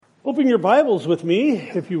Open your Bibles with me,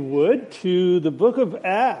 if you would, to the book of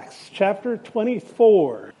Acts, chapter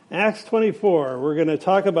 24. Acts 24, we're going to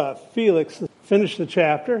talk about Felix. Finish the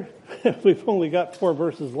chapter. We've only got 4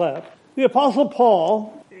 verses left. The Apostle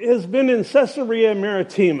Paul has been in Caesarea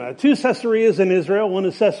Maritima. 2 Caesareas in Israel. One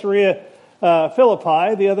is Caesarea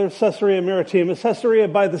Philippi, the other Caesarea Maritima, Caesarea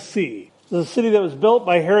by the sea. It's a city that was built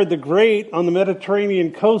by Herod the Great on the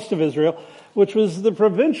Mediterranean coast of Israel, which was the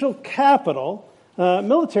provincial capital,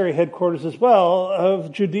 military headquarters as well,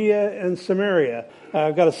 of Judea and Samaria.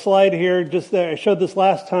 I've got a slide here, just there. I showed this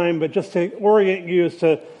last time, but just to orient you as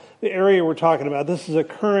to the area we're talking about. This is a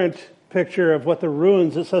current picture of what the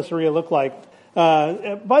ruins at Caesarea look like.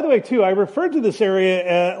 By the way, too, I referred to this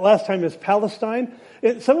area last time as Palestine.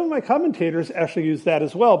 Some of my commentators actually use that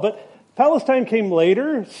as well, but Palestine came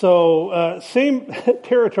later, so same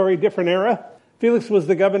territory, different era. Felix was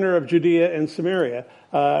the governor of Judea and Samaria.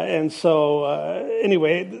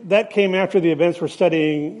 Anyway, that came after the events we're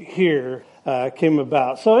studying here came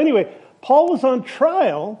about. So anyway, Paul was on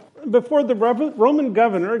trial before the Roman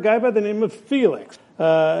governor, a guy by the name of Felix.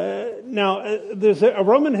 There's a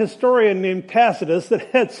Roman historian named Tacitus that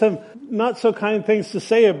had some not so kind things to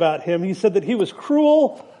say about him. He said that he was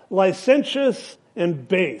cruel, licentious, and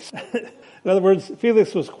base. In other words,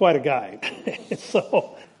 Felix was quite a guy.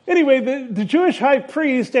 Anyway, the Jewish high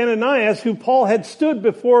priest, Ananias, who Paul had stood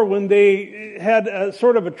before when they had a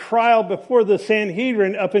sort of a trial before the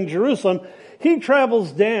Sanhedrin up in Jerusalem, he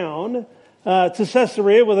travels down to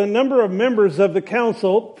Caesarea with a number of members of the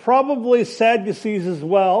council, probably Sadducees as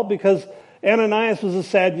well, because Ananias was a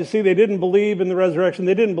Sadducee. They didn't believe in the resurrection.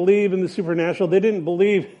 They didn't believe in the supernatural. They didn't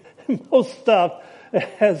believe in most stuff.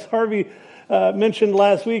 As Harvey mentioned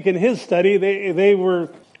last week in his study, they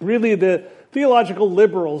were really the theological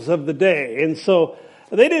liberals of the day. And so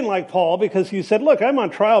they didn't like Paul because he said, look, I'm on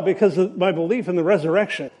trial because of my belief in the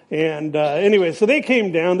resurrection. And anyway, so they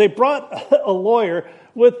came down. They brought a lawyer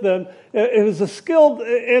with them. It was a skilled,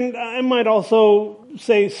 and I might also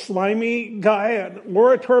say slimy guy, an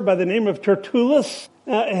orator by the name of Tertullus.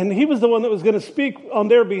 And he was the one that was going to speak on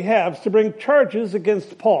their behalf to bring charges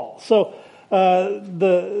against Paul. So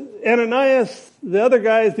the Ananias, the other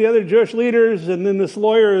guys, the other Jewish leaders, and then this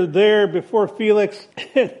lawyer are there before Felix.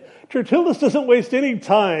 Tertullus doesn't waste any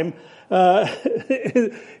time.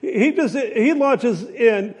 He launches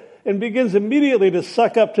in and begins immediately to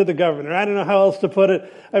suck up to the governor. I don't know how else to put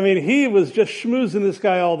it. I mean, he was just schmoozing this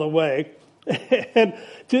guy all the way. And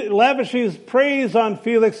to lavish his praise on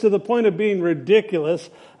Felix to the point of being ridiculous.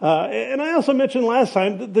 And I also mentioned last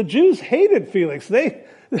time that the Jews hated Felix.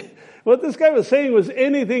 What this guy was saying was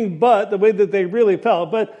anything but the way that they really felt.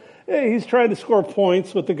 But he's trying to score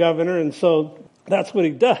points with the governor, and so that's what he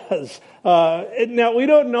does. Now, we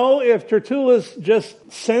don't know if Tertullus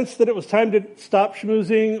just sensed that it was time to stop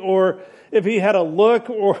schmoozing, or if he had a look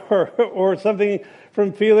or something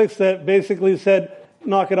from Felix that basically said,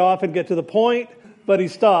 knock it off and get to the point. But he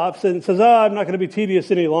stops and says, I'm not going to be tedious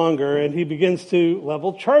any longer. And he begins to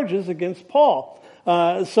level charges against Paul.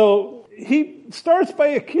 So he starts by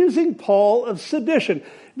accusing Paul of sedition.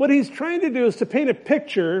 What he's trying to do is to paint a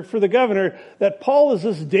picture for the governor that Paul is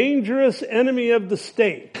this dangerous enemy of the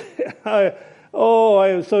state. I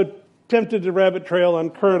am so tempted to rabbit trail on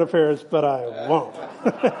current affairs, but I won't.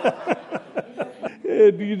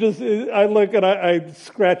 I look and I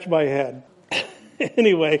scratch my head.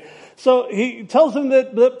 Anyway, so he tells him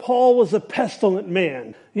that Paul was a pestilent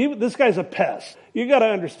man. This guy's a pest. You got to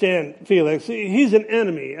understand, Felix. He's an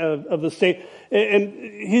enemy of the state, and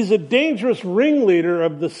he's a dangerous ringleader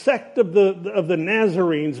of the sect of the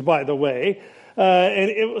Nazarenes, by the way.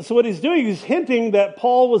 So what he's doing, he's hinting that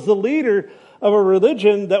Paul was the leader of a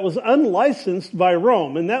religion that was unlicensed by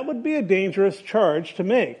Rome, and that would be a dangerous charge to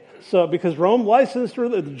make. So, because Rome licensed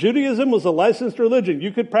Judaism was a licensed religion.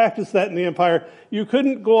 You could practice that in the empire. You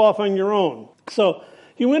couldn't go off on your own. So,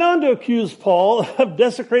 he went on to accuse Paul of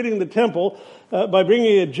desecrating the temple by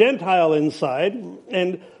bringing a Gentile inside.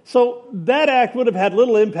 And so, that act would have had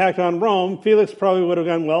little impact on Rome. Felix probably would have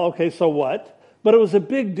gone, well, okay, so what? But it was a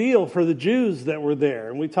big deal for the Jews that were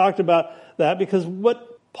there. And we talked about that because what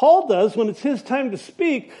Paul does when it's his time to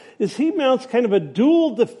speak is he mounts kind of a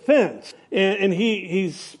dual defense, and he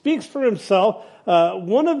speaks for himself.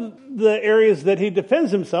 One of the areas that he defends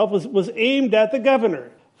himself was aimed at the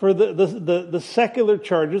governor for the secular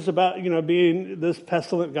charges about being this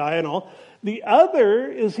pestilent guy and all. The other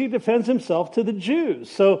is he defends himself to the Jews.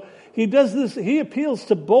 So he does this. He appeals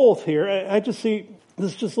to both here. I just see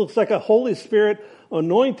this just looks like a Holy Spirit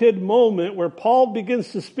anointed moment where Paul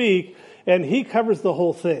begins to speak. And he covers the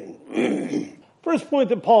whole thing. First point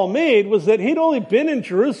that Paul made was that he'd only been in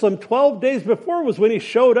Jerusalem 12 days before was when he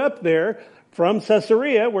showed up there from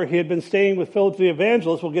Caesarea, where he had been staying with Philip the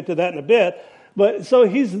evangelist. We'll get to that in a bit. But so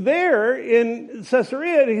he's there in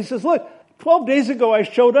Caesarea, and he says, look, 12 days ago I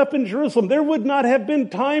showed up in Jerusalem. There would not have been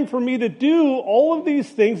time for me to do all of these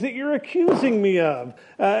things that you're accusing me of.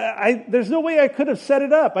 There's no way I could have set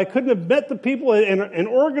it up. I couldn't have met the people and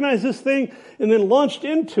organized this thing and then launched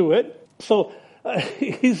into it. So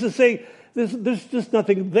he's just saying, there's just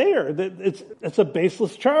nothing there. It's a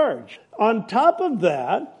baseless charge. On top of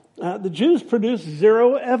that, the Jews produced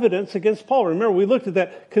zero evidence against Paul. Remember, we looked at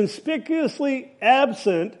that. Conspicuously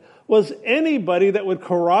absent was anybody that would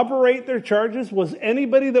corroborate their charges, was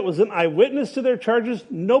anybody that was an eyewitness to their charges.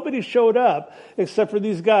 Nobody showed up except for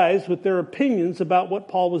these guys with their opinions about what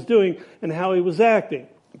Paul was doing and how he was acting.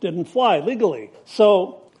 It didn't fly legally.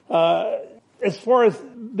 So as far as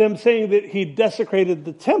them saying that he desecrated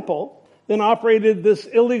the temple, then operated this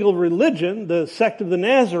illegal religion, the sect of the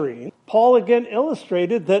Nazarene, Paul again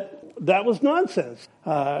illustrated that was nonsense.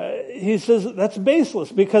 He says that's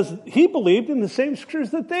baseless because he believed in the same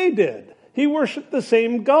scriptures that they did. He worshiped the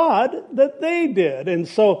same God that they did. And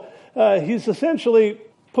so he's essentially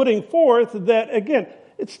putting forth that, again,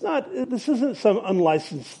 this isn't some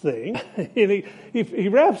unlicensed thing. And he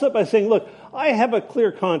wraps up by saying, look, I have a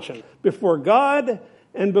clear conscience before God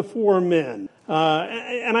and before men.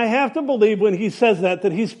 And I have to believe when he says that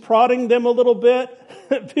he's prodding them a little bit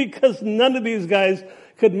because none of these guys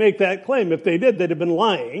could make that claim. If they did, they'd have been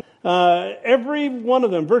lying. Every one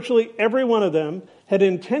of them, virtually every one of them, had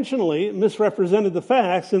intentionally misrepresented the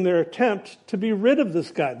facts in their attempt to be rid of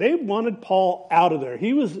this guy. They wanted Paul out of there.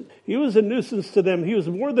 He was a nuisance to them. He was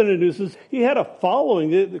more than a nuisance. He had a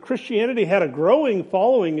following. The Christianity had a growing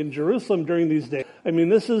following in Jerusalem during these days. I mean,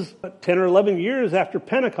 this is 10 or 11 years after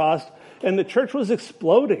Pentecost, and the church was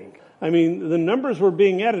exploding. I mean, the numbers were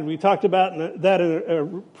being added. We talked about that in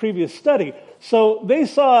a previous study. So they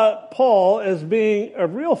saw Paul as being a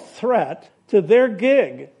real threat to their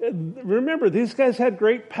gig. Remember, these guys had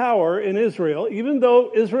great power in Israel. Even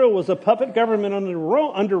though Israel was a puppet government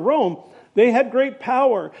under Rome, they had great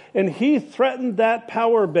power, and he threatened that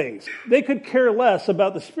power base. They could care less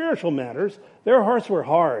about the spiritual matters. Their hearts were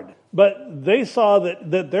hard. But they saw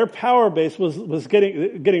that their power base was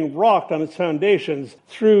getting rocked on its foundations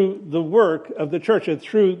through the work of the church and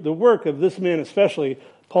through the work of this man, especially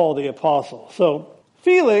Paul the Apostle. So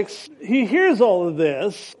Felix, he hears all of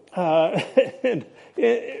this, and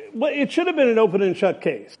it should have been an open and shut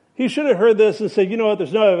case. He should have heard this and said, you know what,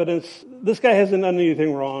 there's no evidence. This guy hasn't done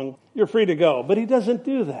anything wrong. You're free to go. But he doesn't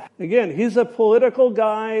do that. Again, he's a political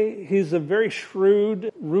guy. He's a very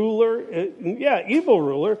shrewd ruler. Evil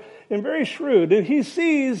ruler, and very shrewd. And he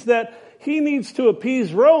sees that he needs to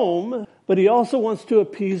appease Rome, but he also wants to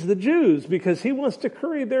appease the Jews because he wants to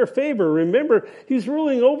curry their favor. Remember, he's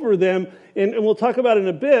ruling over them, and we'll talk about in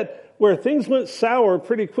a bit, where things went sour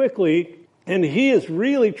pretty quickly. And he is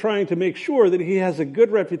really trying to make sure that he has a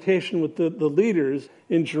good reputation with the leaders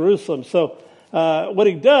in Jerusalem. So what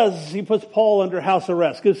he does is he puts Paul under house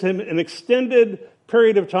arrest, gives him an extended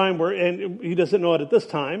period of time and he doesn't know it at this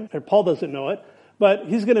time, or Paul doesn't know it, but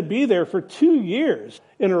he's going to be there for 2 years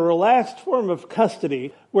in a relaxed form of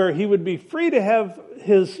custody where he would be free to have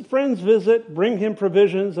his friends visit, bring him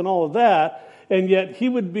provisions and all of that, and yet he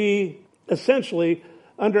would be essentially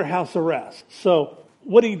under house arrest. So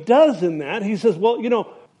what he does in that, he says, well,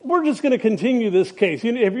 we're just going to continue this case.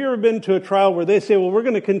 Have you ever been to a trial where they say, well, we're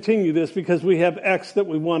going to continue this because we have X that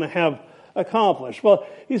we want to have accomplished? Well,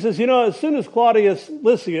 he says, as soon as Claudius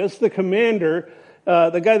Lysias, the commander,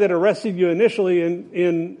 the guy that arrested you initially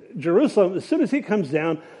in Jerusalem, as soon as he comes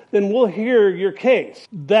down, then we'll hear your case.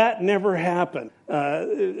 That never happened.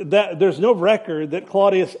 There's no record that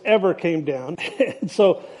Claudius ever came down. And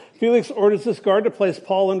so Felix orders this guard to place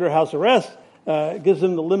Paul under house arrest. Gives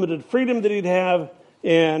him the limited freedom that he'd have,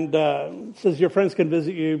 and says your friends can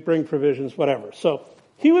visit you, bring provisions, whatever. So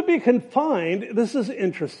he would be confined. This is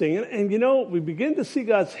interesting. And we begin to see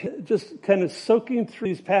God's just kind of soaking through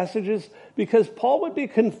these passages because Paul would be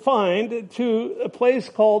confined to a place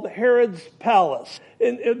called Herod's Palace.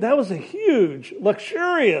 And that was a huge,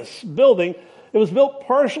 luxurious building. It was built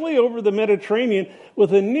partially over the Mediterranean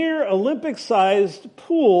with a near Olympic-sized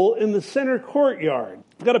pool in the center courtyard.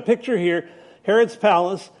 I've got a picture here. Herod's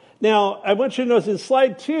Palace. Now, I want you to notice in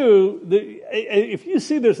slide 2, if you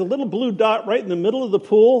see there's a little blue dot right in the middle of the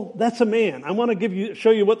pool, that's a man. I want to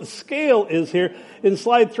show you what the scale is here. In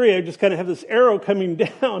slide 3, I just kind of have this arrow coming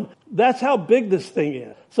down. That's how big this thing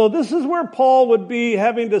is. So this is where Paul would be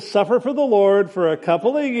having to suffer for the Lord for a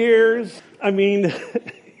couple of years. I mean,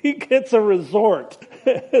 he gets a resort.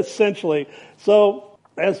 essentially. So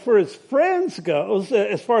as far as friends goes,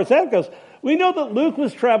 as far as that goes, we know that Luke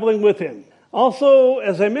was traveling with him. Also,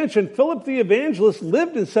 as I mentioned, Philip the evangelist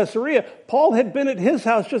lived in Caesarea. Paul had been at his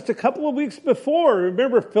house just a couple of weeks before.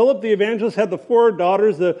 Remember, Philip the evangelist had the 4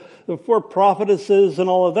 daughters, the 4 prophetesses and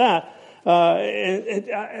all of that.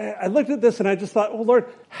 I looked at this and I just thought, oh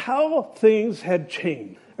Lord, how things had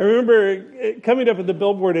changed. I remember coming up in the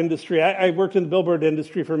billboard industry. I worked in the billboard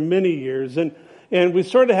industry for many years, and we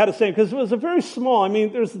sort of had a saying, because it was a very small, I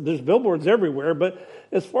mean, there's billboards everywhere, but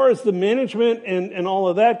as far as the management and all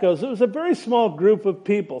of that goes, it was a very small group of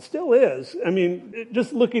people, still is. I mean,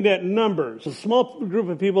 just looking at numbers, a small group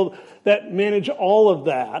of people that manage all of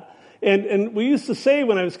that. And we used to say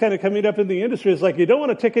when I was kind of coming up in the industry, it's like, you don't want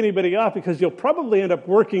to tick anybody off because you'll probably end up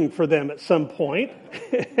working for them at some point.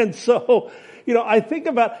 And so, I think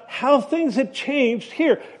about how things had changed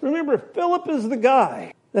here. Remember, Philip is the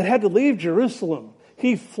guy that had to leave Jerusalem.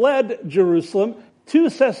 He fled Jerusalem to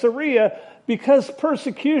Caesarea because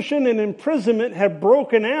persecution and imprisonment had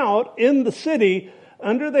broken out in the city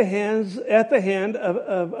at the hand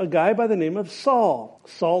of a guy by the name of Saul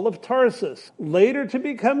of Tarsus, later to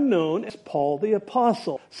become known as Paul the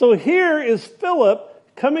Apostle. So here is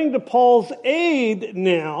Philip coming to Paul's aid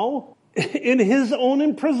now in his own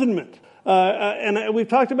imprisonment. And we've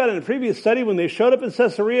talked about it in a previous study when they showed up in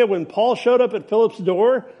Caesarea, when Paul showed up at Philip's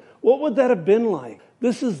door. What would that have been like?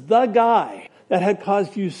 This is the guy that had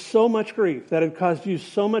caused you so much grief, that had caused you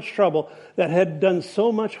so much trouble, that had done so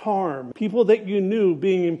much harm, people that you knew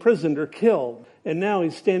being imprisoned or killed, and now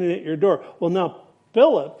he's standing at your door. Well, now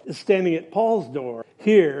Philip is standing at Paul's door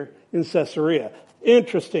here in Caesarea.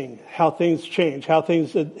 Interesting how things change, how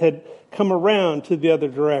things had come around to the other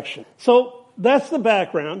direction. So that's the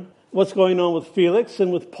background, what's going on with Felix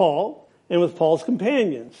and with Paul and with Paul's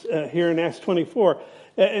companions here in Acts 24.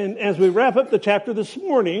 And as we wrap up the chapter this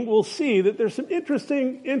morning, we'll see that there's some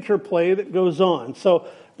interesting interplay that goes on. So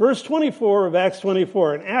verse 24 of Acts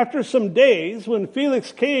 24, and after some days, when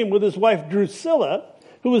Felix came with his wife Drusilla,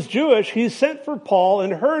 who was Jewish, he sent for Paul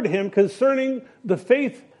and heard him concerning the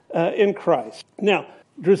faith in Christ. Now,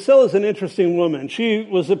 Drusilla is an interesting woman. She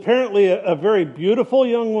was apparently a very beautiful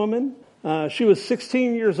young woman. She was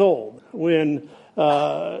 16 years old when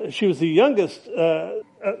she was the youngest.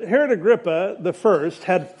 Herod Agrippa the first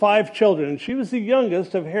had 5 children. She was the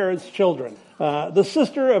youngest of Herod's children. The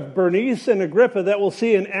sister of Bernice and Agrippa that we'll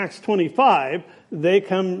see in Acts 25, they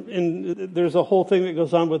come in, there's a whole thing that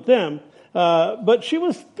goes on with them. But she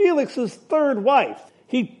was Felix's 3rd wife.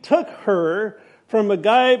 He took her from a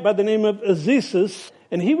guy by the name of Azizus,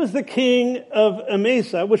 and he was the king of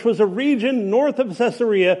Emesa, which was a region north of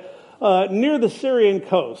Caesarea, near the Syrian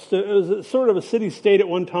coast. It was sort of a city-state at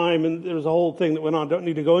one time, and there was a whole thing that went on. Don't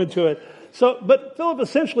need to go into it. But Philip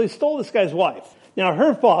essentially stole this guy's wife. Now,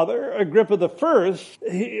 her father, Agrippa I,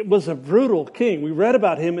 he was a brutal king. We read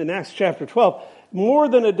about him in Acts chapter 12. More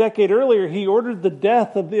than a decade earlier, he ordered the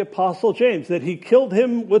death of the Apostle James, that he killed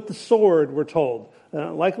him with the sword, we're told.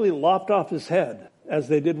 Likely lopped off his head, as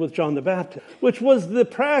they did with John the Baptist, which was the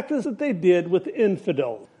practice that they did with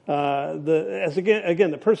infidels.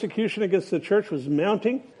 The persecution against the church was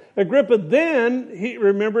mounting. Agrippa then,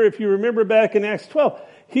 if you remember back in Acts 12,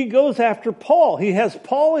 he goes after Paul. He has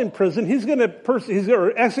Paul in prison. He's going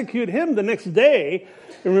to execute him the next day.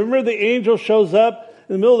 And remember, the angel shows up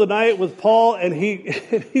in the middle of the night with Paul, and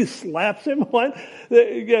he slaps him. What?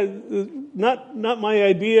 Not my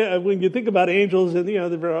idea. When you think about angels, and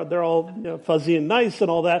they're all fuzzy and nice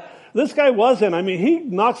and all that. This guy wasn't. I mean, he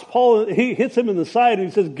knocks Paul. He hits him in the side, and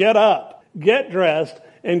he says, "Get up, get dressed,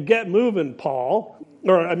 and get moving,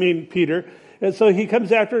 Peter." And so he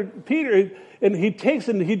comes after Peter, and he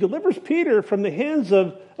delivers Peter from the hands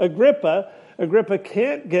of Agrippa. Agrippa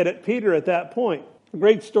can't get at Peter at that point.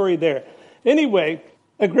 Great story there. Anyway,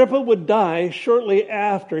 Agrippa would die shortly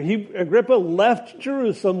after. Agrippa left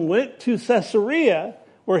Jerusalem, went to Caesarea,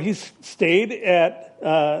 where he stayed at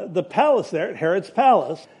the palace there, at Herod's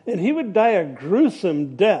palace, and he would die a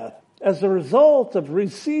gruesome death as a result of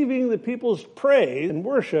receiving the people's praise and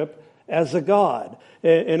worship as a god.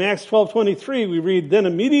 In Acts 12:23, we read, "Then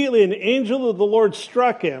immediately an angel of the Lord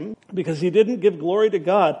struck him because he didn't give glory to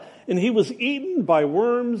God, and he was eaten by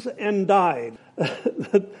worms and died."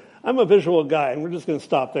 I'm a visual guy, and we're just going to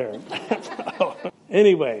stop there.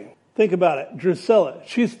 Anyway, think about it. Drusilla,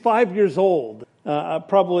 she's 5 years old,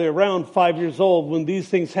 probably around 5 years old when these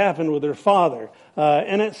things happened with her father.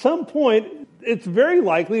 And at some point, it's very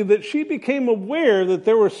likely that she became aware that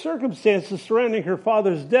there were circumstances surrounding her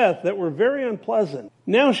father's death that were very unpleasant.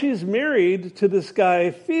 Now she's married to this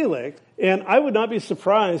guy, Felix, And I would not be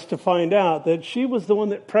surprised to find out that she was the one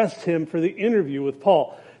that pressed him for the interview with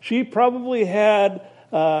Paul. She probably had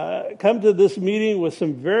come to this meeting with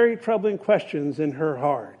some very troubling questions in her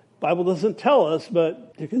heart. The Bible doesn't tell us,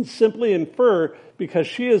 but you can simply infer, because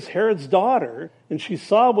she is Herod's daughter, and she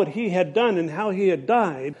saw what he had done and how he had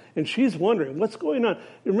died, and she's wondering, what's going on?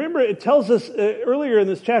 Remember, it tells us earlier in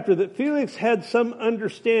this chapter that Felix had some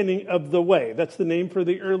understanding of the way. That's the name for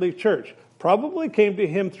the early church. Probably came to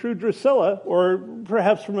him through Drusilla, or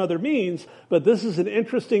perhaps from other means, but this is an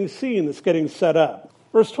interesting scene that's getting set up.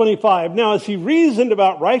 Verse 25, now as he reasoned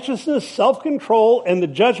about righteousness, self-control, and the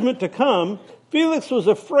judgment to come, Felix was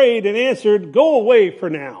afraid and answered, go away for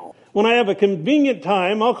now. When I have a convenient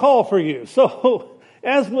time, I'll call for you. So,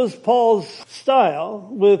 as was Paul's style,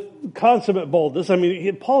 with consummate boldness. I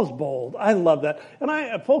mean, Paul's bold. I love that.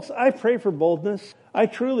 And folks, I pray for boldness. I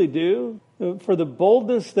truly do. For the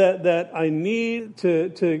boldness that I need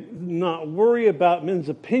to not worry about men's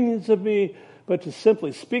opinions of me, but to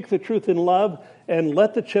simply speak the truth in love and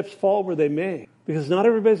let the chips fall where they may. Because not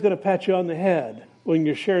everybody's going to pat you on the head when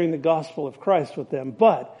you're sharing the gospel of Christ with them.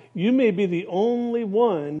 But you may be the only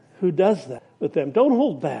one who does that with them. Don't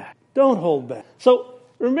hold back. Don't hold back. So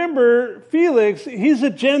remember, Felix, he's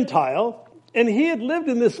a Gentile, and he had lived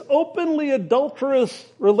in this openly adulterous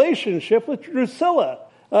relationship with Drusilla.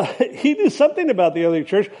 He knew something about the early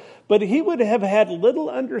church, but he would have had little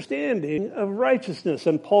understanding of righteousness.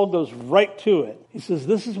 And Paul goes right to it. He says,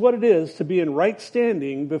 this is what it is to be in right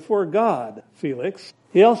standing before God, Felix.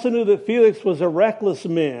 He also knew that Felix was a reckless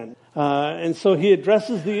man. And so he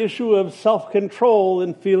addresses the issue of self-control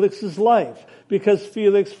in Felix's life, because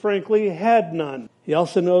Felix, frankly, had none. He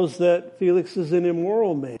also knows that Felix is an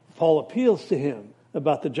immoral man. Paul appeals to him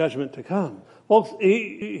about the judgment to come. Folks,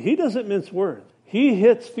 he doesn't mince words. He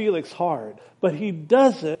hits Felix hard, but he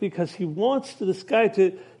does it because he wants this guy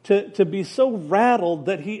to be so rattled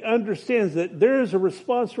that he understands that there is a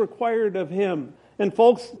response required of him. And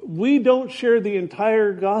folks, we don't share the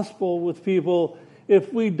entire gospel with people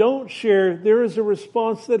if we don't share there is a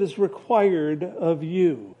response that is required of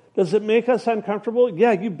you. Does it make us uncomfortable?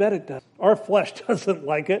 Yeah, you bet it does. Our flesh doesn't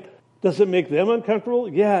like it. Does it make them uncomfortable?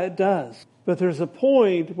 Yeah, it does. But there's a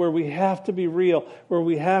point where we have to be real, where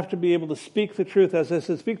we have to be able to speak the truth. As I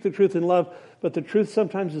said, speak the truth in love, but the truth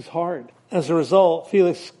sometimes is hard. As a result,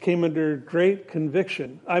 Felix came under great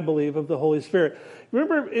conviction, I believe, of the Holy Spirit.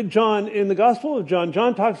 Remember in the Gospel of John,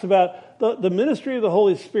 John talks about the ministry of the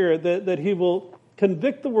Holy Spirit, that he will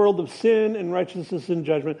convict the world of sin and righteousness and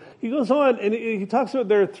judgment. He goes on and he talks about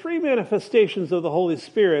there are three manifestations of the Holy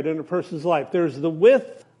Spirit in a person's life. There's the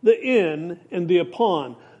with, the in, and the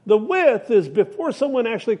upon. The with is before someone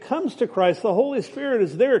actually comes to Christ, the Holy Spirit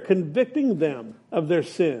is there convicting them of their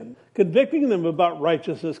sin, convicting them about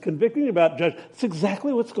righteousness, convicting them about judgment. It's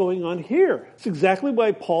exactly what's going on here. It's exactly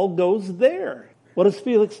why Paul goes there. What does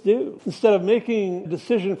Felix do? Instead of making a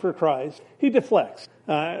decision for Christ, he deflects.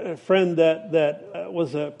 A friend that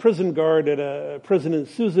was a prison guard at a prison in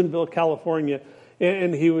Susanville, California,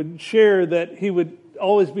 and he would share that he would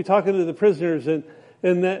always be talking to the prisoners and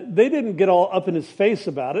that they didn't get all up in his face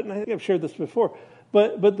about it, and I think I've shared this before,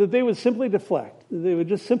 but that they would simply deflect. They would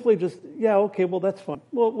just simply yeah, okay, well, that's fine.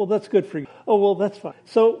 Well, that's good for you. Oh, well, that's fine.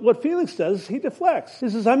 So what Felix does, he deflects. He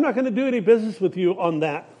says, I'm not going to do any business with you on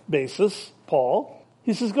that basis, Paul.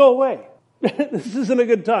 He says, go away. This isn't a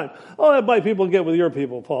good time. Oh, that might people get with your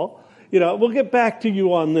people, Paul. We'll get back to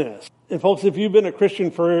you on this. And folks, if you've been a Christian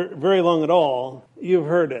for very long at all, you've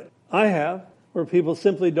heard it. I have. Where people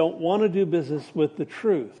simply don't want to do business with the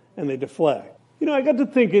truth, and they deflect. I got to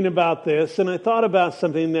thinking about this, and I thought about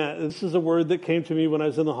something this is a word that came to me when I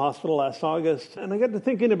was in the hospital last August, and I got to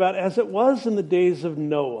thinking about as it was in the days of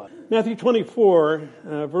Noah. Matthew 24,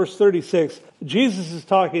 verse 36, Jesus is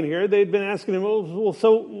talking here. They'd been asking him, well,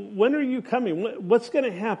 so when are you coming? What's going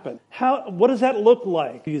to happen? What does that look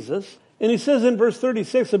like, Jesus? And he says in verse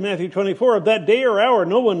 36 of Matthew 24, of that day or hour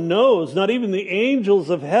no one knows, not even the angels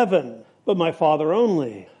of heaven, but my Father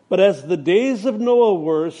only. But as the days of Noah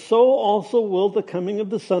were, so also will the coming of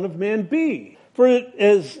the Son of Man be. For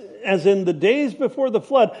as in the days before the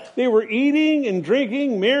flood, they were eating and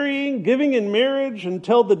drinking, marrying, giving in marriage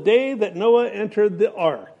until the day that Noah entered the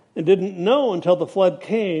ark, and didn't know until the flood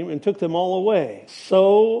came and took them all away.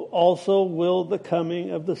 So also will the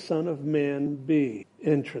coming of the Son of Man be.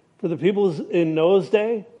 Interesting. For the people in Noah's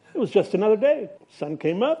day, it was just another day. Sun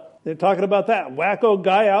came up. They're talking about that wacko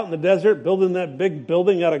guy out in the desert building that big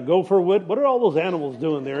building out of gopher wood. What are all those animals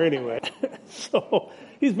doing there anyway? So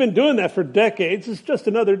he's been doing that for decades. It's just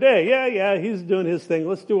another day. Yeah, he's doing his thing.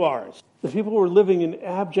 Let's do ours. The people were living in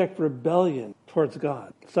abject rebellion towards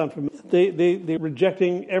God. Sound familiar? They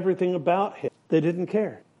rejecting everything about him. They didn't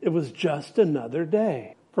care. It was just another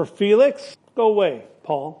day. For Felix, go away,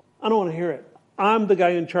 Paul. I don't want to hear it. I'm the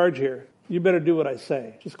guy in charge here. You better do what I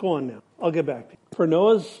say. Just go on now. I'll get back to you. For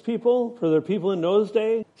Noah's people, for their people in Noah's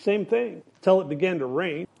day, same thing. Till it began to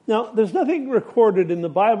rain. Now, there's nothing recorded in the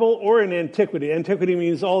Bible or in antiquity. Antiquity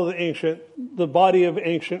means all of the body of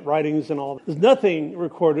ancient writings and all. There's nothing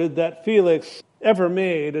recorded that Felix ever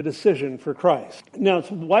made a decision for Christ. Now, it's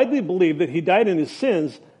widely believed that he died in his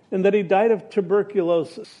sins and that he died of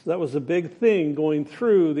tuberculosis. That was a big thing going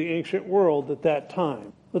through the ancient world at that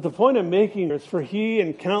time. But the point I'm making is for he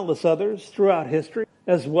and countless others throughout history,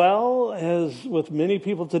 as well as with many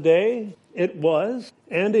people today, it was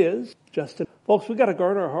and is just. Folks, we got to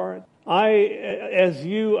guard our heart.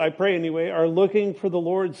 I pray anyway, are looking for the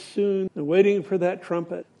Lord soon and waiting for that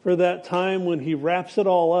trumpet, for that time when he wraps it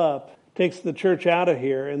all up, takes the church out of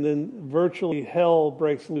here, and then virtually hell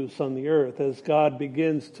breaks loose on the earth as God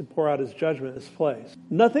begins to pour out his judgment in this place.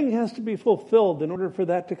 Nothing has to be fulfilled in order for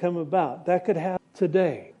that to come about. That could happen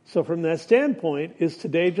today. So from that standpoint, is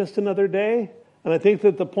today just another day? And I think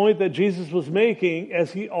that the point that Jesus was making,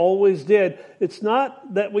 as he always did, it's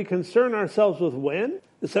not that we concern ourselves with when,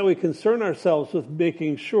 it's that we concern ourselves with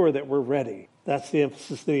making sure that we're ready. That's the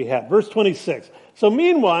emphasis that he had. Verse 26. So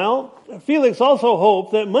meanwhile, Felix also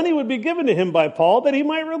hoped that money would be given to him by Paul that he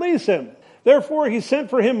might release him. Therefore, he sent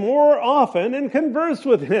for him more often and conversed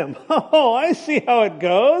with him. Oh, I see how it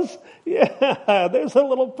goes. Yeah, there's a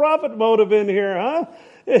little profit motive in here, huh?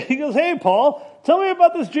 He goes, hey, Paul, tell me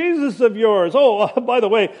about this Jesus of yours. Oh, by the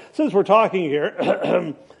way, since we're talking here,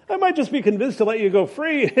 I might just be convinced to let you go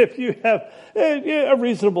free if you have a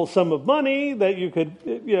reasonable sum of money that you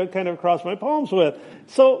could kind of cross my palms with.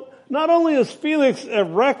 So not only is Felix a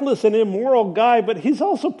reckless and immoral guy, but he's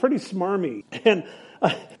also pretty smarmy. And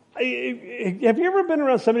have you ever been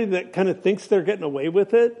around somebody that kind of thinks they're getting away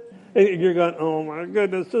with it? And you're going, oh my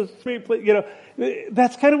goodness, just sweet,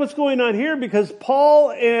 that's kind of what's going on here because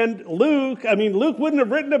Paul and Luke wouldn't have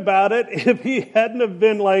written about it if he hadn't have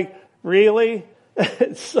been like, really?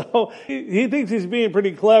 So he thinks he's being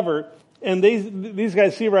pretty clever, and these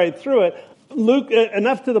guys see right through it. Luke,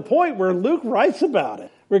 enough to the point where Luke writes about it.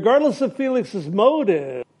 Regardless of Felix's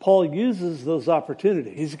motive, Paul uses those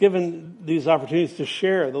opportunities. He's given these opportunities to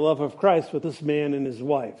share the love of Christ with this man and his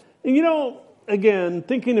wife. And again,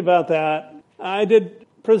 thinking about that, I did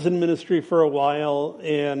prison ministry for a while,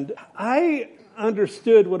 and I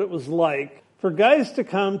understood what it was like for guys to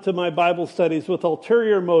come to my Bible studies with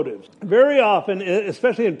ulterior motives. Very often,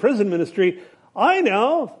 especially in prison ministry, I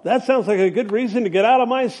know that sounds like a good reason to get out of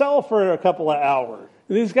my cell for a couple of hours.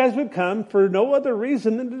 And these guys would come for no other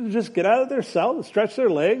reason than to just get out of their cell and stretch their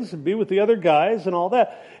legs and be with the other guys and all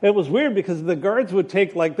that. It was weird because the guards would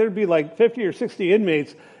take there'd be 50 or 60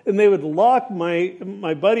 inmates, and they would lock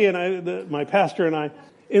my buddy and I, my pastor and I,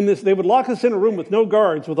 they would lock us in a room with no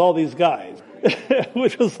guards with all these guys,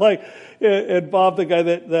 which was like, and Bob, the guy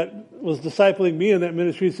that was discipling me in that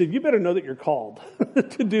ministry, said, you better know that you're called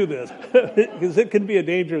to do this because it can be a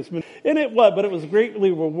dangerous ministry. And it was, but it was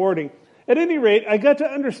greatly rewarding. At any rate, I got to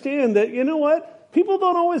understand that, you know what? People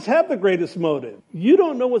don't always have the greatest motive. You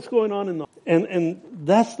don't know what's going on and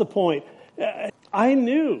that's the point. I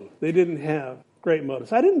knew they didn't have great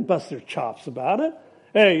motives. I didn't bust their chops about it.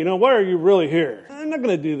 Hey, why are you really here? I'm not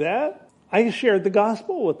going to do that. I shared the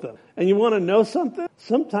gospel with them. And you want to know something?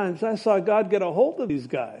 Sometimes I saw God get a hold of these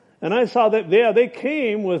guys. And I saw that, they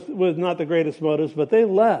came with not the greatest motives, but they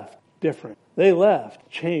left different. They left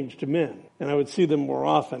changed men. And I would see them more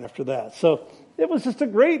often after that. So it was just a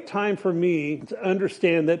great time for me to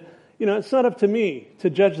understand that, it's not up to me to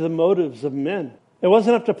judge the motives of men. It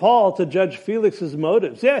wasn't up to Paul to judge Felix's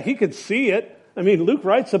motives. Yeah, he could see it. Luke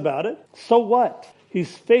writes about it. So what?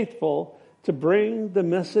 He's faithful to bring the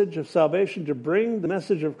message of salvation, to bring the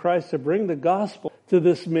message of Christ, to bring the gospel to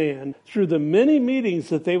this man through the many meetings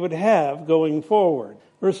that they would have going forward.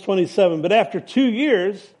 Verse 27, but after 2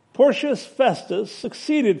 years, Porcius Festus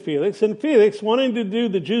succeeded Felix, and Felix, wanting to do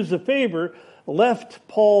the Jews a favor, left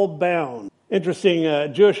Paul bound. Interesting, a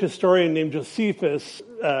Jewish historian named Josephus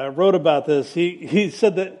wrote about this. He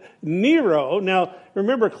said that Nero, now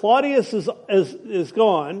remember Claudius is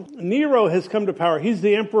gone. Nero has come to power. He's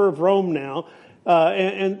the emperor of Rome now.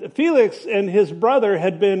 And Felix and his brother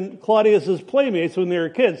had been Claudius's playmates when they were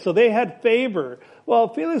kids, so they had favor.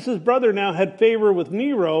 Well, Felix's brother now had favor with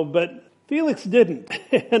Nero, but Felix didn't.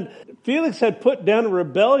 And Felix had put down a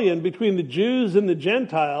rebellion between the Jews and the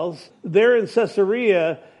Gentiles there in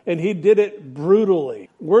Caesarea, and he did it brutally.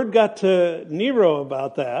 Word got to Nero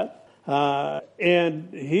about that.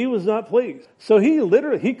 And he was not pleased. So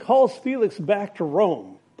he calls Felix back to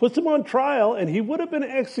Rome, puts him on trial, and he would have been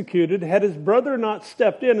executed had his brother not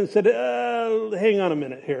stepped in and said, hang on a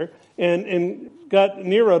minute here, and got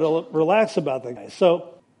Nero to relax about the guy.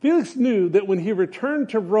 So Felix knew that when he returned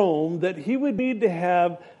to Rome that he would need to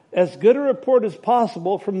have as good a report as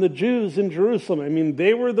possible from the Jews in Jerusalem. I mean,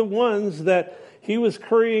 they were the ones that he was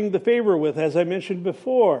currying the favor with, as I mentioned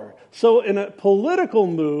before. So in a political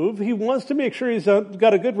move, he wants to make sure he's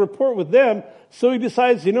got a good rapport with them. So he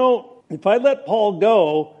decides, if I let Paul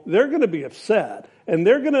go, they're going to be upset. And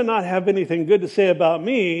they're going to not have anything good to say about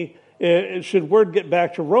me. Should word get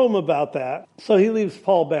back to Rome about that. So he leaves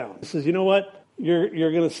Paul bound. He says, you know what?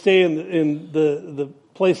 You're going to stay in the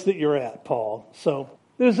place that you're at, Paul. So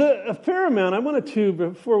there's a fair amount, I wanted to,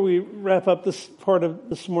 before we wrap up this part of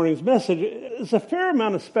this morning's message, there's a fair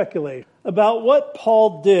amount of speculation about what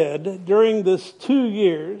Paul did during this 2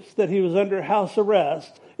 years that he was under house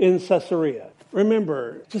arrest in Caesarea.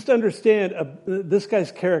 Remember, just understand this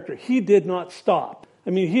guy's character. He did not stop. I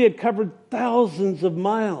mean, he had covered thousands of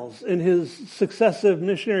miles in his successive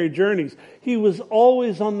missionary journeys. He was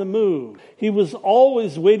always on the move. He was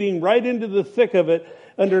always wading right into the thick of it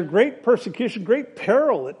under great persecution, great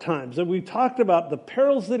peril at times. And we talked about the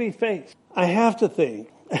perils that he faced. I have to think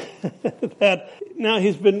that now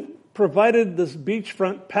he's been provided this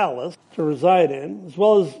beachfront palace to reside in, as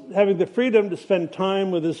well as having the freedom to spend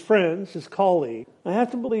time with his friends, his colleagues. I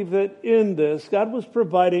have to believe that in this, God was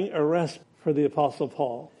providing a respite for the Apostle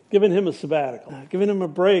Paul, giving him a sabbatical, giving him a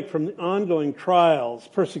break from the ongoing trials,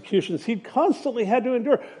 persecutions he'd constantly had to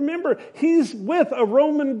endure. Remember, he's with a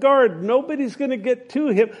Roman guard. Nobody's going to get to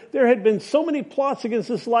him. There had been so many plots against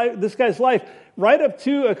this guy's life, right up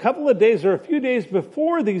to a couple of days or a few days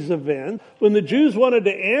before these events, when the Jews wanted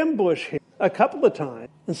to ambush him a couple of times.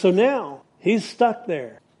 And so now he's stuck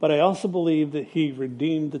there. But I also believe that he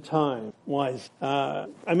redeemed the time wisely.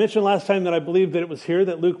 I mentioned last time that I believe that it was here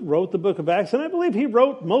that Luke wrote the book of Acts, and I believe he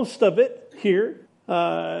wrote most of it here.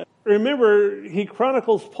 Remember, he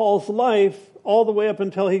chronicles Paul's life all the way up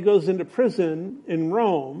until he goes into prison in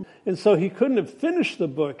Rome, and so he couldn't have finished the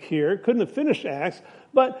book here, couldn't have finished Acts.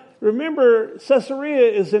 But remember, Caesarea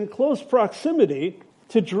is in close proximity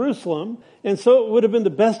to Jerusalem, and so it would have been the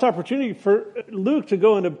best opportunity for Luke to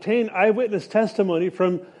go and obtain eyewitness testimony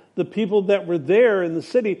from the people that were there in the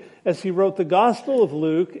city as he wrote the Gospel of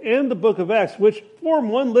Luke and the book of Acts, which form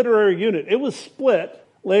one literary unit. It was split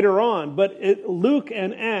later on, but Luke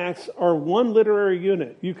and Acts are one literary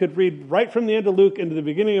unit. You could read right from the end of Luke into the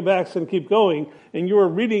beginning of Acts and keep going, and you are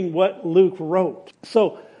reading what Luke wrote.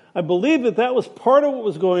 So I believe that was part of what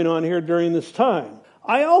was going on here during this time.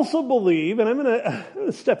 I also believe, and I'm going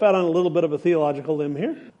to step out on a little bit of a theological limb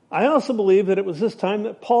here, I also believe that it was this time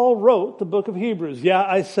that Paul wrote the book of Hebrews. Yeah,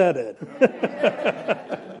 I said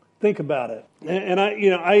it. Think about it. And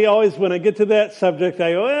I always, when I get to that subject,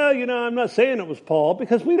 I go, I'm not saying it was Paul,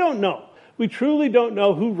 because we don't know. We truly don't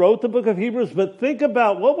know who wrote the book of Hebrews, but think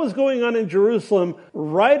about what was going on in Jerusalem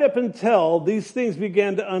right up until these things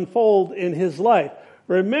began to unfold in his life.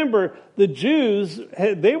 Remember, the Jews,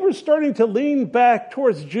 they were starting to lean back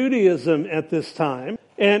towards Judaism at this time.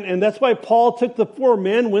 And that's why Paul took the 4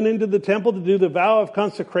 men, went into the temple to do the vow of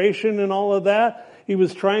consecration and all of that. He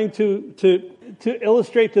was trying to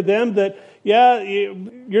illustrate to them that,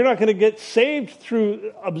 you're not going to get saved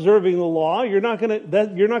through observing the law. You're not going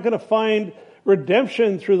to find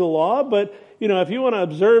redemption through the law. But, if you want to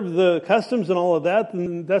observe the customs and all of that,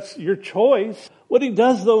 then that's your choice. What he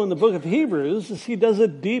does, though, in the book of Hebrews is he does a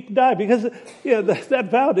deep dive, because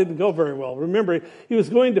that vow didn't go very well. Remember, he was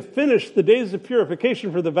going to finish the days of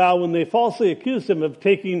purification for the vow when they falsely accused him of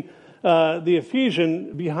taking the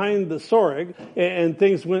Ephesian behind the sorg, and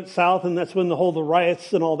things went south, and that's when the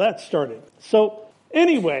riots and all that started. So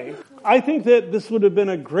anyway, I think that this would have been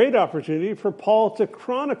a great opportunity for Paul to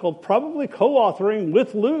chronicle, probably co-authoring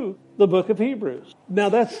with Luke, the book of Hebrews. Now,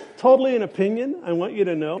 that's totally an opinion. I want you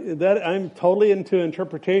to know that I'm totally into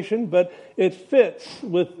interpretation, but it fits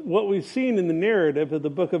with what we've seen in the narrative of the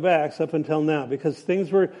book of Acts up until now, because things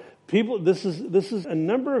were this is a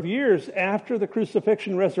number of years after the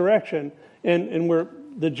crucifixion, resurrection, and where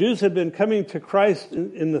the Jews had been coming to Christ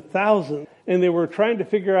in the thousands, and they were trying to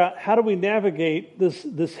figure out, how do we navigate this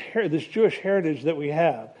Jewish heritage that we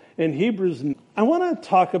have? And Hebrews, I want to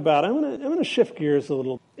talk about, I'm going to shift gears a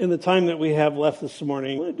little in the time that we have left this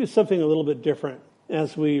morning. I want to do something a little bit different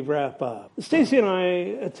as we wrap up. Stacy and I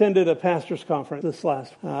attended a pastor's conference this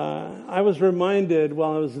last week. I was reminded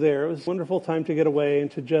while I was there, it was a wonderful time to get away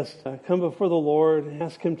and to just come before the Lord and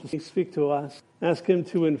ask Him to speak to us, ask Him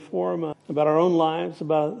to inform us about our own lives,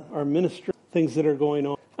 about our ministry, things that are going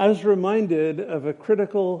on, I was reminded of a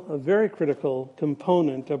very critical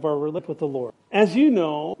component of our relationship with the Lord. As you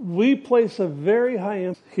know, we place a very high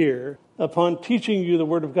emphasis here upon teaching you the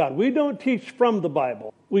Word of God. We don't teach from the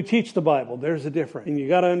Bible. We teach the Bible. There's a difference. And you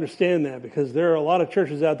got to understand that, because there are a lot of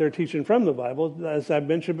churches out there teaching from the Bible, as I've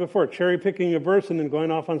mentioned before, cherry picking a verse and then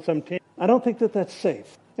going off on some tangent. I don't think that that's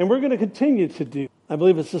safe. And we're going to continue to do. I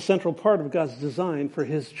believe it's a central part of God's design for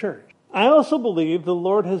His church. I also believe the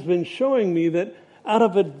Lord has been showing me that out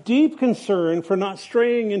of a deep concern for not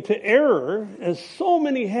straying into error, as so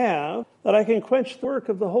many have, that I can quench the work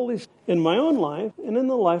of the Holy Spirit in my own life and in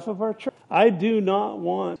the life of our church. I do not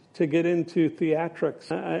want to get into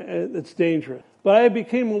theatrics. It's dangerous. But I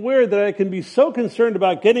became aware that I can be so concerned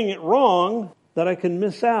about getting it wrong that I can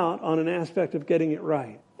miss out on an aspect of getting it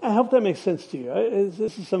right. I hope that makes sense to you.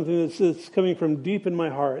 This is something that's coming from deep in my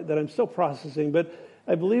heart that I'm still processing, but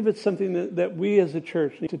I believe it's something that we as a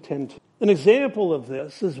church need to tend to. An example of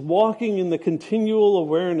this is walking in the continual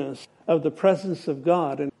awareness of the presence of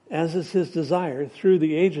God, and as is His desire through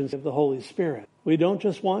the agency of the Holy Spirit. We don't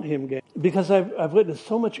just want Him, because I've witnessed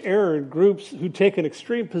so much error in groups who take an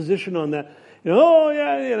extreme position on that. The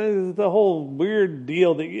whole weird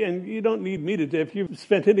deal and you don't need me to. If you've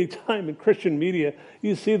spent any time in Christian media,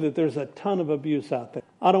 you see that there's a ton of abuse out there.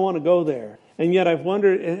 I don't want to go there. And yet I've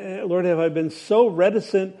wondered, Lord, have I been so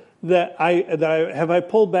reticent that I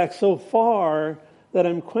pulled back so far that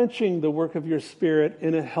I'm quenching the work of your Spirit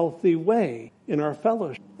in a healthy way in our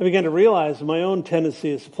fellowship? I began to realize my own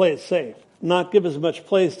tendency is to play it safe, not give as much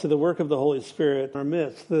place to the work of the Holy Spirit in our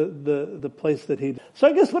midst, the place that He does. So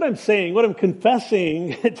I guess what I'm saying, what I'm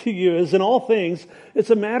confessing to you is, in all things,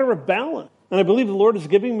 it's a matter of balance. And I believe the Lord is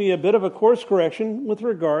giving me a bit of a course correction with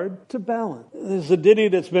regard to balance. There's a ditty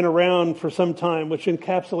that's been around for some time, which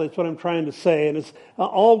encapsulates what I'm trying to say. And it's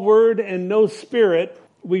all word and no spirit,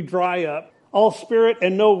 we dry up. All spirit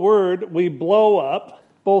and no word, we blow up.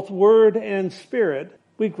 Both word and spirit,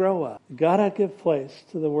 we grow up. Gotta give place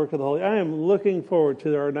to the work of the Holy. I am looking forward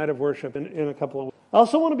to our night of worship in a couple of weeks. I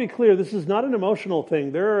also want to be clear, this is not an emotional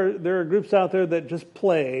thing. There are groups out there that just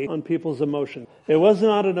play on people's emotions. It was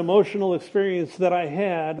not an emotional experience that I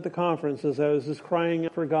had at the conference as I was just crying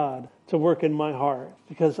out for God to work in my heart.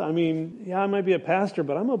 Because, I might be a pastor,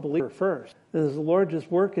 but I'm a believer first. And as the Lord just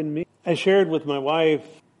work in me. I shared with my wife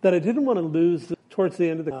that I didn't want to lose towards the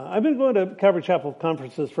end of I've been going to Calvary Chapel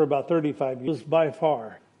conferences for about 35 years. It was by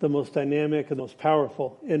far the most dynamic and the most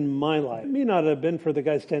powerful in my life. It may not have been for the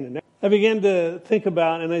guy standing there. I began to think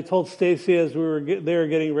about, and I told Stacy as we were there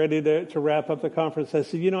getting ready to wrap up the conference, I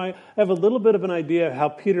said, I have a little bit of an idea of how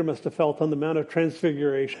Peter must have felt on the Mount of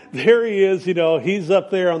Transfiguration. There he is, he's up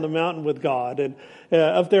there on the mountain with God, and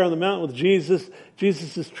up there on the mountain with Jesus.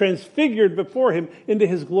 Jesus is transfigured before him into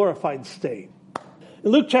his glorified state. In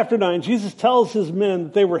Luke chapter 9, Jesus tells his men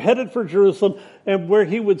that they were headed for Jerusalem and where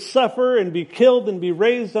he would suffer and be killed and be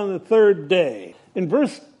raised on the third day. In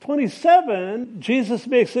verse 27, Jesus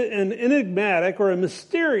makes it an enigmatic or a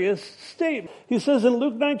mysterious statement. He says in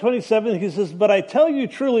Luke 9:27, he says, "But I tell you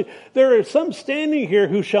truly, there are some standing here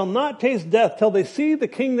who shall not taste death till they see the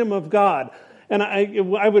kingdom of God." And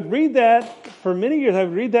I would read that for many years. I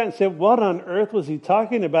would read that and say, what on earth was he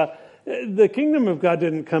talking about? The kingdom of God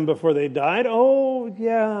didn't come before they died. Oh,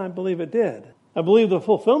 yeah, I believe it did. I believe the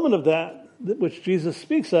fulfillment of that, which Jesus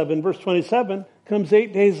speaks of in verse 27, comes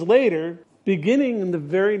 8 days later, beginning in the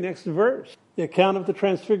very next verse, the account of the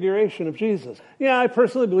transfiguration of Jesus. Yeah, I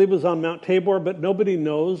personally believe it was on Mount Tabor, but nobody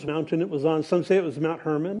knows the mountain it was on. Some say it was Mount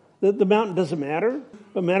Hermon. The mountain doesn't matter.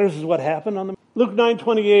 What matters is what happened on the mountain. Luke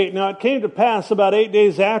 9:28, "Now it came to pass about 8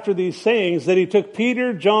 days after these sayings that he took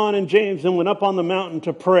Peter, John, and James and went up on the mountain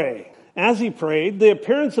to pray. As he prayed, the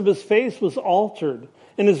appearance of his face was altered,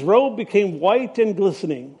 and his robe became white and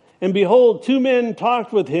glistening. And behold, 2 men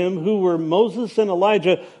talked with him, who were Moses and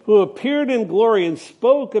Elijah, who appeared in glory and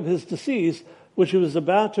spoke of his decease, which he was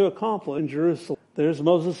about to accomplish in Jerusalem." There's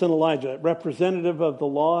Moses and Elijah, representative of the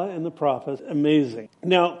law and the prophets. Amazing.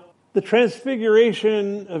 Now, the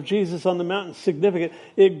transfiguration of Jesus on the mountain is significant.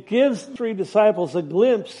 It gives the 3 disciples a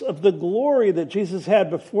glimpse of the glory that Jesus had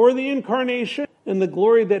before the incarnation and the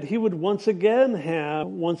glory that he would once again have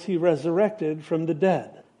once he resurrected from the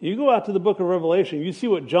dead. You go out to the book of Revelation, you see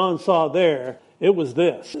what John saw there. It was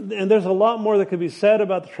this. And there's a lot more that could be said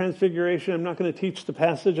about the transfiguration. I'm not going to teach the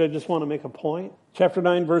passage. I just want to make a point. Chapter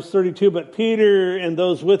 9, verse 32, "But Peter and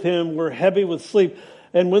those with him were heavy with sleep.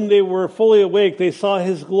 And when they were fully awake, they saw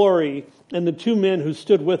his glory and the 2 men who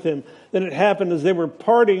stood with him. Then it happened as they were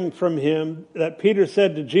parting from him that Peter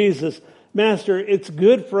said to Jesus, Master, it's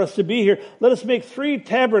good for us to be here. Let us make 3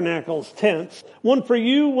 tabernacles, tents, one for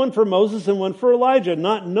you, one for Moses, and one for Elijah,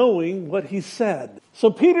 not knowing what he said. So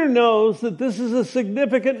Peter knows that this is a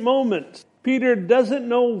significant moment. Peter doesn't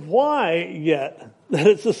know why yet that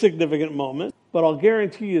it's a significant moment, but I'll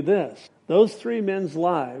guarantee you this. Those 3 men's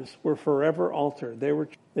lives were forever altered.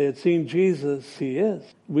 They had seen Jesus, he is.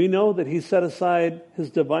 We know that he set aside his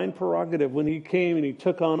divine prerogative when he came and he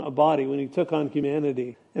took on a body, when he took on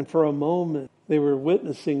humanity. And for a moment, they were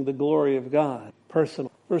witnessing the glory of God,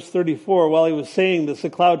 personal. Verse 34, while he was saying this, a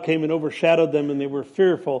cloud came and overshadowed them, and they were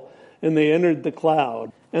fearful, and they entered the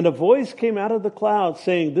cloud. And a voice came out of the cloud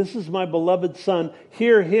saying, "This is my beloved Son,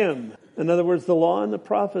 hear him." In other words, the law and the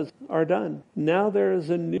prophets are done. Now there is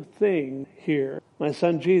a new thing here. My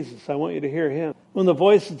son Jesus, I want you to hear him. When the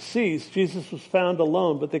voice had ceased, Jesus was found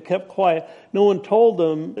alone, but they kept quiet. No one told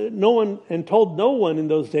no one in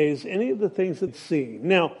those days any of the things they'd seen.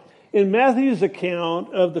 Now, in Matthew's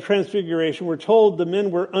account of the Transfiguration, we're told the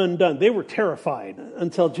men were undone. They were terrified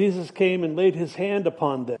until Jesus came and laid his hand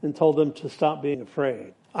upon them and told them to stop being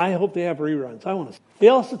afraid. I hope they have reruns. I want to. He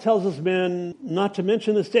also tells his men not to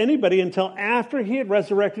mention this to anybody until after he had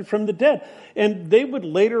resurrected from the dead. And they would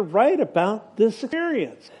later write about this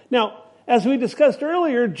experience. Now, as we discussed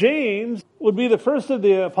earlier, James would be the first of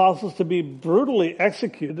the apostles to be brutally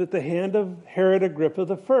executed at the hand of Herod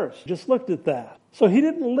Agrippa I. Just looked at that. So he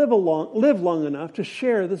didn't live long enough to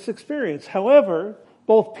share this experience. However,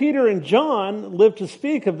 both Peter and John lived to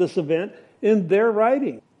speak of this event in their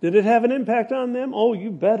writing. Did it have an impact on them? Oh, you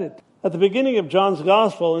bet it. At the beginning of John's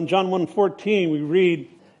Gospel, in John 1:14, we read,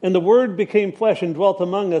 "And the Word became flesh and dwelt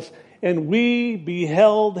among us, and we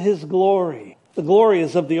beheld his glory. The glory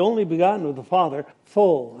is of the only begotten of the Father,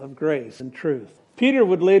 full of grace and truth." Peter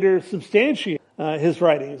would later substantiate his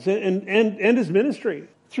writings and his ministry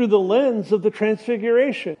through the lens of the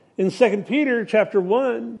Transfiguration. In 2 Peter chapter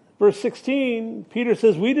 1, verse 16, Peter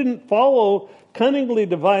says, "We didn't follow cunningly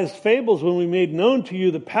devised fables when we made known to you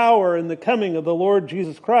the power and the coming of the Lord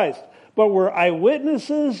Jesus Christ, but were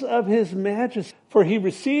eyewitnesses of his majesty. For he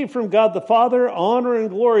received from God the Father honor and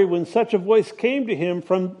glory when such a voice came to him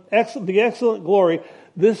from the excellent glory,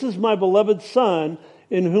 'This is my beloved Son,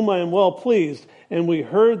 in whom I am well pleased.' And we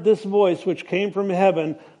heard this voice which came from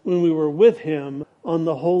heaven when we were with him on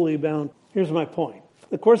the holy mount." Here's my point.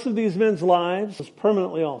 The course of these men's lives was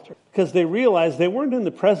permanently altered because they realized they weren't in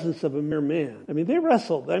the presence of a mere man. I mean, they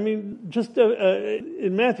wrestled. I mean, just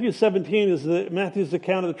in Matthew 17 is Matthew's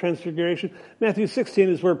account of the Transfiguration. Matthew 16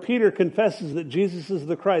 is where Peter confesses that Jesus is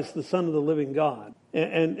the Christ, the Son of the living God.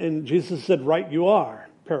 And Jesus said, "Right you are."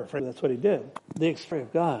 Paraphrase, that's what he did. The experience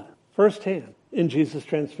of God, firsthand, in Jesus'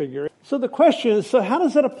 Transfiguration. So the question is, so how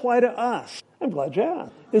does that apply to us? I'm glad you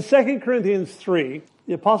asked. In 2 Corinthians 3,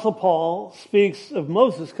 the Apostle Paul speaks of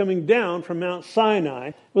Moses coming down from Mount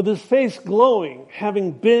Sinai with his face glowing,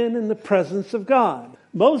 having been in the presence of God.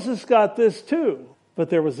 Moses got this too, but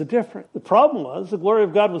there was a difference. The problem was the glory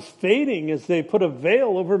of God was fading as they put a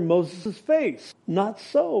veil over Moses' face. Not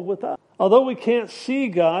so with us. Although we can't see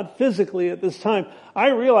God physically at this time, I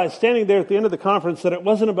realized standing there at the end of the conference that it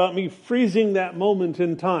wasn't about me freezing that moment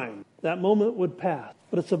in time. That moment would pass.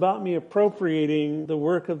 But it's about me appropriating the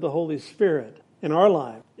work of the Holy Spirit in our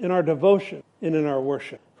life, in our devotion, and in our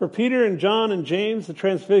worship. For Peter and John and James, the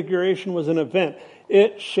Transfiguration was an event.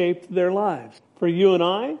 It shaped their lives. For you and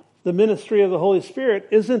I, the ministry of the Holy Spirit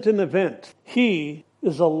isn't an event. He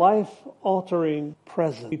is a life-altering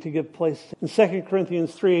presence to give place to. In 2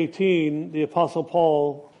 Corinthians 3:18, the Apostle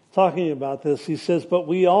Paul, talking about this, he says, "But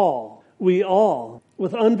we all,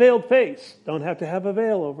 with unveiled face," don't have to have a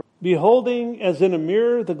veil over, "beholding as in a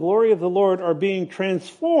mirror the glory of the Lord, are being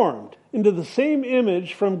transformed into the same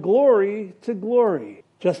image from glory to glory,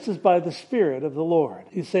 just as by the Spirit of the Lord."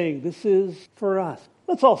 He's saying this is for us.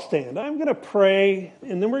 Let's all stand. I'm going to pray,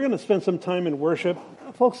 and then we're going to spend some time in worship.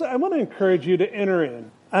 Folks, I want to encourage you to enter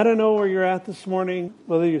in. I don't know where you're at this morning,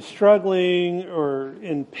 whether you're struggling or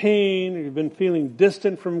in pain, or you've been feeling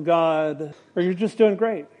distant from God, or you're just doing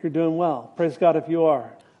great. You're doing well. Praise God if you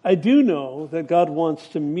are. I do know that God wants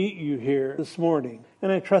to meet you here this morning,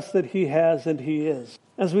 and I trust that He has and He is.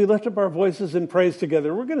 As we lift up our voices in praise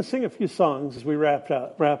together, we're going to sing a few songs as we wrap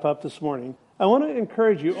up this morning. I want to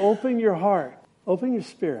encourage you, open your heart, open your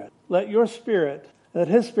spirit. Let His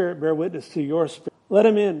Spirit bear witness to your spirit. Let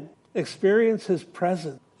Him in. Experience His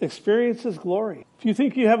presence. Experience His glory. If you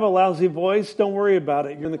think you have a lousy voice, don't worry about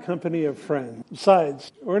it. You're in the company of friends.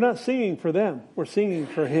 Besides, we're not singing for them. We're singing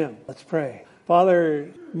for Him. Let's pray. Father,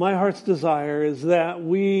 my heart's desire is that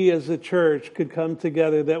we as a church could come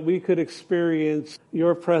together, that we could experience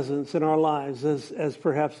your presence in our lives as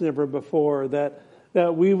perhaps never before, that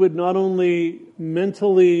that we would not only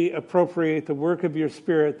mentally appropriate the work of your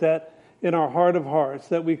Spirit, that in our heart of hearts,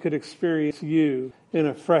 that we could experience you in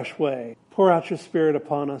a fresh way. Pour out your Spirit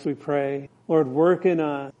upon us, we pray. Lord, work in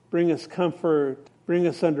us, bring us comfort, bring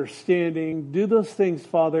us understanding. Do those things,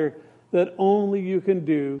 Father, that only you can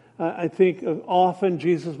do. I think often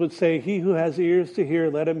Jesus would say, he who has ears to hear,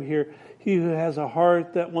 let him hear. He who has a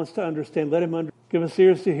heart that wants to understand, let him understand. Give us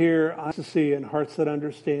ears to hear, eyes to see, and hearts that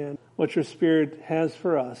understand what your Spirit has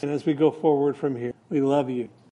for us. And as we go forward from here, we love you.